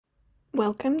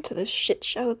Welcome to the shit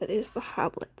show that is the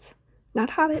Hoblits. Not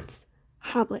hobbits,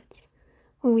 Hoblits.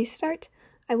 When we start,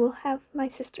 I will have my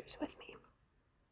sisters with me.